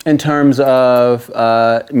 In terms of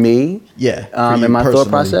me? Yeah. And my thought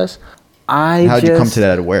process? How'd you come to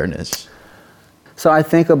that awareness? So I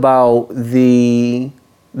think about the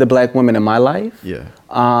black women in my life. Yeah.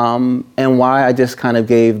 And why I just kind of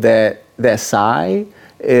gave that sigh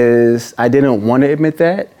is I didn't want to admit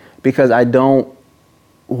that, because I don't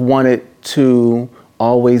want it to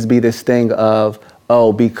always be this thing of,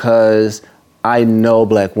 because I know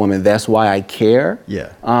black women, that's why I care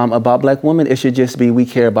about black women. It should just be, we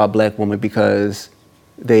care about black women because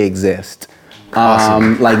they exist.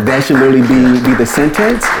 Awesome. Like, that should really be the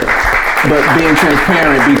sentence. But being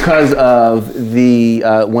transparent because of the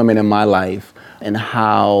women in my life and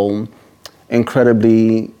how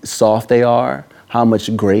incredibly soft they are, how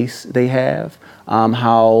much grace they have,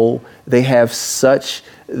 how they have such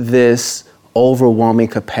this overwhelming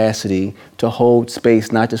capacity to hold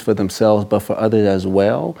space, not just for themselves, but for others as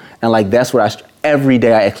well. And like, that's what every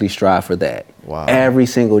day I actually strive for that. Wow. Every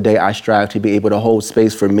single day I strive to be able to hold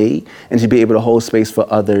space for me and to be able to hold space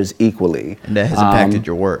for others equally. And that has impacted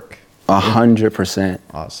your work. 100%.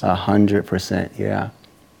 Awesome. 100%, yeah.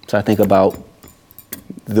 So I think about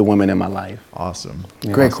the women in my life. Awesome.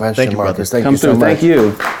 Yeah. Great question, Thank you, Marcus. brother. Thank you so much. Thank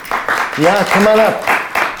you. Yeah, come on up.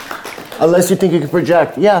 Unless you think you can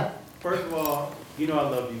project. Yeah. First of all, I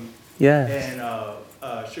love you. Yes. And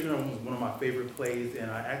Sugar was one of my favorite plays,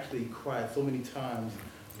 and I actually cried so many times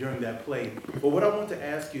during that play. But what I want to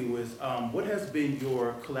ask you is, what has been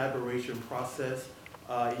your collaboration process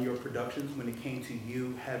in your productions when it came to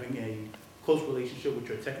you having a close relationship with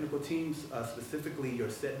your technical teams, specifically your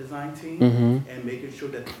set design team, and making sure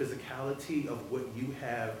that the physicality of what you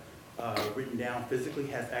have written down physically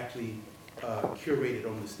has actually curated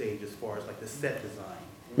on the stage as far as like the set design?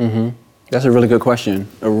 That's a really good question.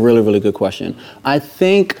 A really, really good question. I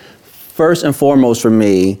think first and foremost for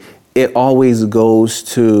me it always goes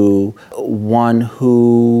to one,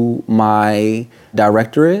 who my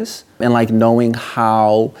director is, and like knowing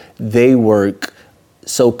how they work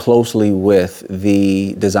so closely with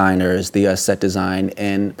the designers, the set design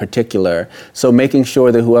in particular. So making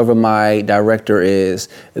sure that whoever my director is,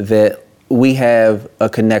 that we have a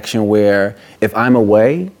connection where if I'm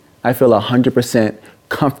away, I feel 100%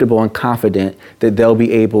 comfortable and confident that they'll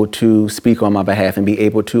be able to speak on my behalf and be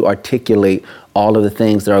able to articulate all of the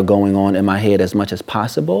things that are going on in my head as much as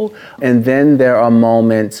possible. And then there are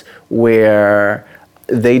moments where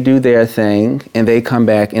they do their thing and they come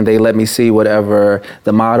back and they let me see whatever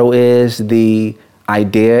the model is, the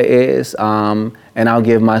idea is, and I'll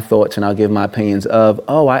give my thoughts and I'll give my opinions of,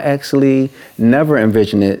 oh, I actually never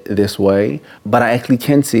envisioned it this way, but I actually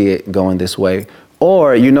can see it going this way.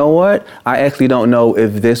 Or, you know what? I actually don't know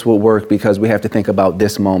if this will work because we have to think about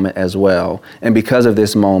this moment as well. And because of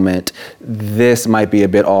this moment, this might be a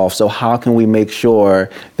bit off. So how can we make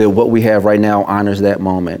sure that what we have right now honors that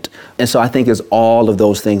moment? And so I think it's all of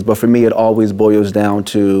those things. But for me, it always boils down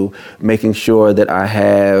to making sure that I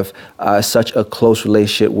have such a close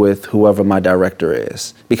relationship with whoever my director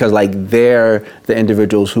is. Because like they're the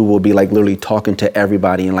individuals who will be like literally talking to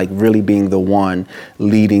everybody and like really being the one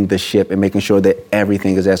leading the ship and making sure that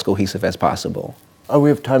everything is as cohesive as possible. Oh, we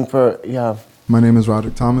have time for, yeah. My name is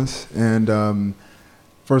Roderick Thomas, and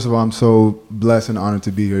first of all, I'm so blessed and honored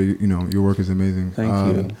to be here. You know, your work is amazing.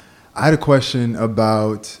 Thank you. I had a question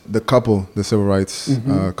about the couple, the civil rights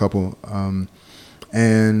couple,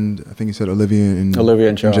 and I think you said Olivia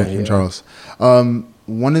and Charles.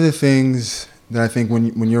 One of the things that I think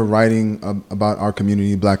when you're writing about our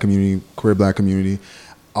community, Black community, queer Black community,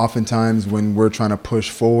 oftentimes when we're trying to push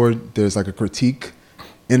forward, there's like a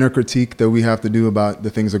inner critique that we have to do about the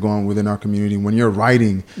things that go on within our community. When you're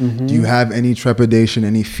writing, do you have any trepidation,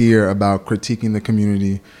 any fear about critiquing the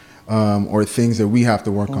community or things that we have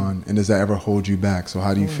to work on? And does that ever hold you back? So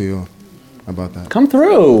how do you feel about that? Come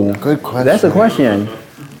through. Good question. That's a question.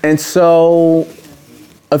 And so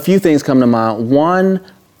a few things come to mind. One,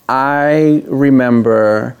 I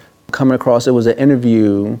remember coming across, it was an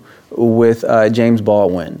interview with James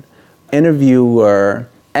Baldwin. Interviewer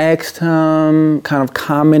asked him, kind of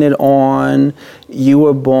commented on, you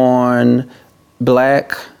were born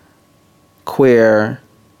Black, queer,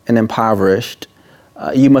 and impoverished.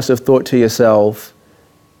 You must have thought to yourself,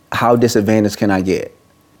 how disadvantaged can I get?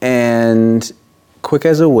 And quick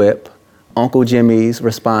as a whip, Uncle Jimmy's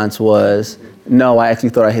response was, no, I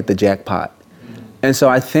actually thought I hit the jackpot. And so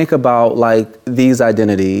I think about like these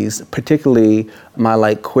identities, particularly my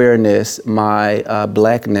like queerness, my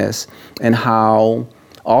Blackness, and how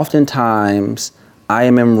oftentimes I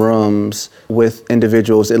am in rooms with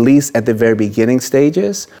individuals, at least at the very beginning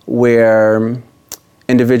stages, where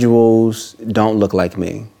individuals don't look like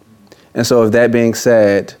me. And so with that being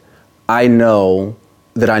said, I know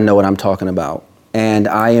that I know what I'm talking about. And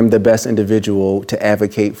I am the best individual to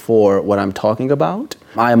advocate for what I'm talking about.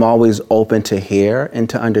 I am always open to hear and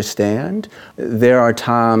to understand. There are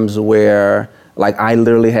times where, like, I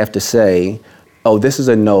literally have to say, oh, this is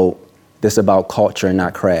a note that's about culture and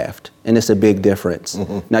not craft. And it's a big difference.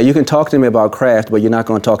 Now, you can talk to me about craft, but you're not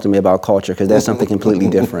going to talk to me about culture because that's something completely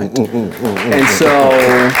different. And so,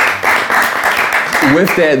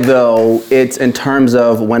 with that, though, it's in terms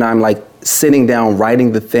of when I'm, like, sitting down,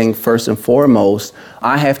 writing the thing first and foremost,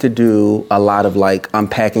 I have to do a lot of like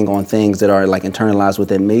unpacking on things that are like internalized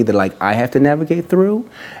within me that like I have to navigate through.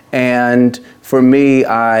 And for me,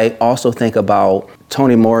 I also think about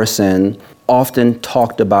Toni Morrison often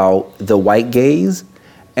talked about the white gaze,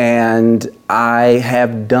 and I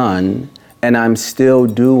have done, and I'm still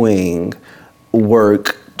doing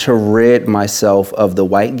work to rid myself of the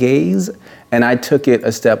white gaze. And I took it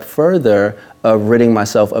a step further of ridding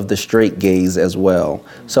myself of the straight gaze as well.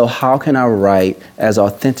 So how can I write as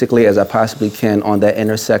authentically as I possibly can on that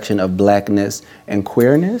intersection of Blackness and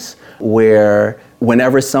queerness, where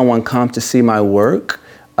whenever someone comes to see my work,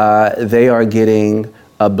 they are getting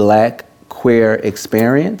a Black queer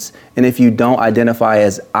experience. And if you don't identify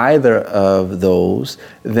as either of those,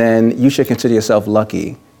 then you should consider yourself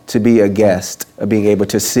lucky to be a guest of being able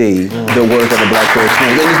to see the work of a Black queer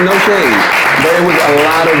experience. And there's no shade, but it was a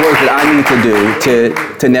lot of work that I need to do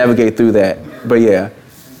to navigate through that. But yeah.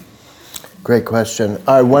 Great question.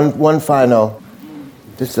 All right, one final.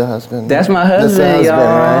 This is the husband. That's my husband, That's the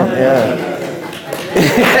husband, y'all. right? Yeah.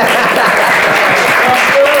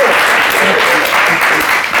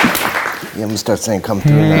 Yeah, I'm gonna start saying "come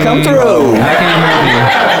through" now. Come through. I can't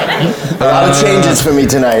hear you. A lot of changes for me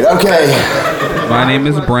tonight. Okay. My name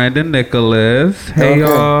is Brandon Nicholas. Hey,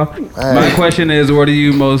 y'all. Hey. My question is, what are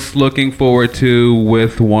you most looking forward to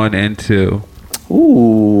with 1 and 2?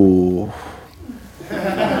 Ooh.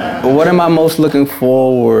 What am I most looking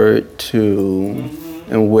forward to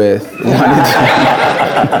and with 1 and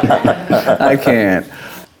 2? I can't.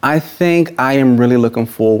 I think I am really looking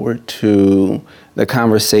forward to the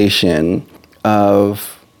conversation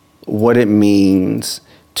of what it means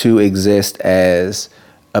to exist as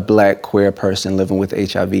a Black queer person living with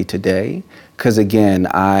HIV today. Because again,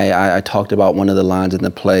 I talked about one of the lines in the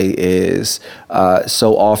play is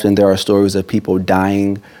so often there are stories of people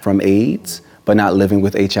dying from AIDS, but not living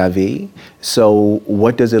with HIV. So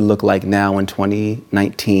what does it look like now in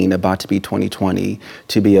 2019, about to be 2020,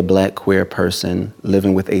 to be a Black queer person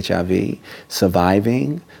living with HIV,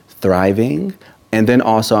 surviving, thriving? And then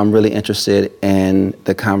also I'm really interested in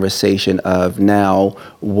the conversation of now,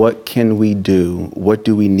 what can we do? What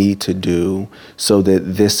do we need to do so that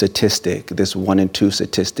this statistic, this 1 and 2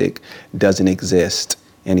 statistic, doesn't exist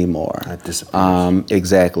anymore? That disappears.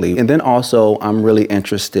 Exactly. And then also I'm really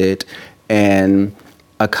interested in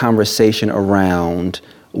a conversation around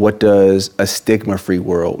what does a stigma-free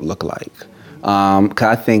world look like? Because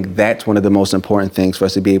I think that's one of the most important things for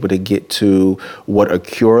us to be able to get to what a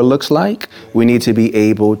cure looks like. We need to be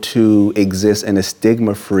able to exist in a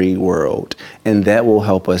stigma-free world, and that will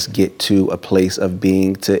help us get to a place of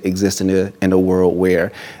being to exist in a world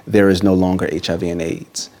where there is no longer HIV and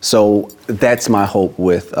AIDS. So that's my hope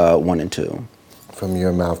with 1 and 2. From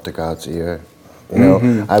your mouth to God's ear. You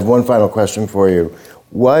know, I have one final question for you.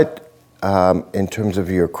 What, in terms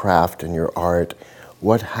of your craft and your art,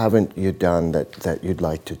 what haven't you done that you'd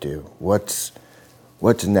like to do? What's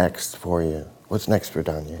next for you? What's next for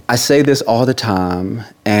Danye? I say this all the time,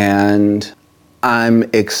 and I'm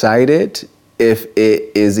excited if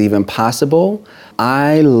it is even possible.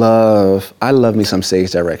 I love me some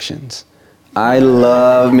stage directions. I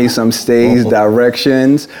love me some stage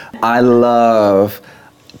directions. I love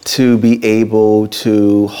to be able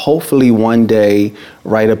to hopefully one day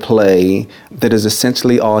write a play that is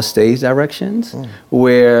essentially all stage directions,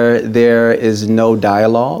 where there is no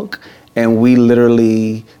dialogue, and we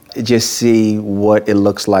literally just see what it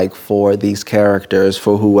looks like for these characters,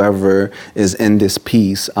 for whoever is in this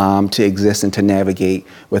piece, to exist and to navigate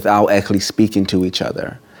without actually speaking to each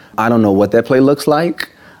other. I don't know what that play looks like.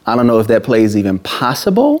 I don't know if that play is even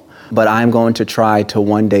possible, but I'm going to try to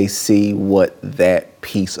one day see what that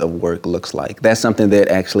piece of work looks like. That's something that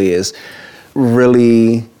actually is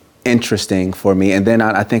really interesting for me. And then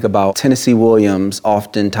I think about Tennessee Williams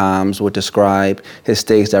oftentimes would describe his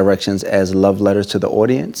stage directions as love letters to the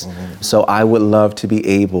audience. So I would love to be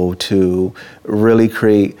able to really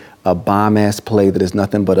create a bomb-ass play that is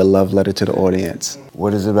nothing but a love letter to the audience.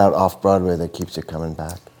 What is it about Off-Broadway that keeps you coming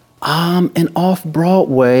back? And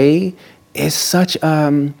Off-Broadway is such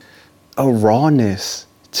a rawness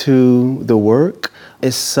to the work.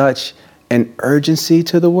 It's such an urgency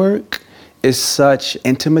to the work. It's such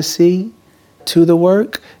intimacy to the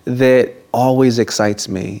work that always excites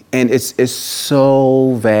me. And it's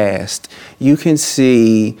so vast. You can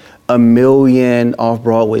see 1 million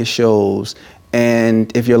Off-Broadway shows,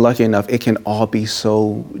 and if you're lucky enough, it can all be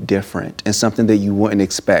so different and something that you wouldn't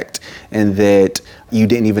expect and that you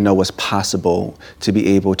didn't even know was possible to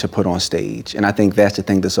be able to put on stage. And I think that's the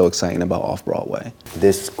thing that's so exciting about Off-Broadway.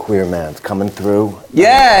 This queer man's coming through.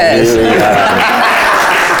 Yes!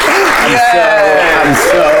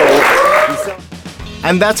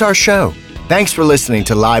 And that's our show. Thanks for listening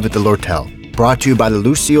to Live at the Lortel, brought to you by the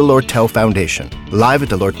Lucille Lortel Foundation. Live at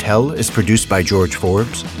the Lortel is produced by George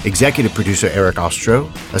Forbes, executive producer Eric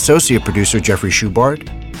Ostro, associate producer Jeffrey Schubart,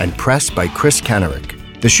 and pressed by Chris Kanarick.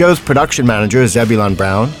 The show's production manager is Zebulon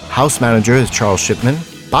Brown, house manager is Charles Shipman,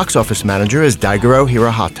 box office manager is Daigoro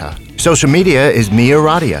Hirahata. Social media is Mia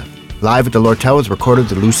Radia. Live at the Lortel is recorded at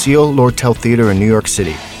the Lucille Lortel Theater in New York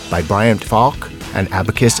City by Bryant Falk and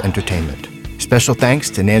Abacus Entertainment. Special thanks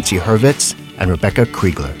to Nancy Hurwitz and Rebecca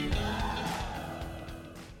Kriegler.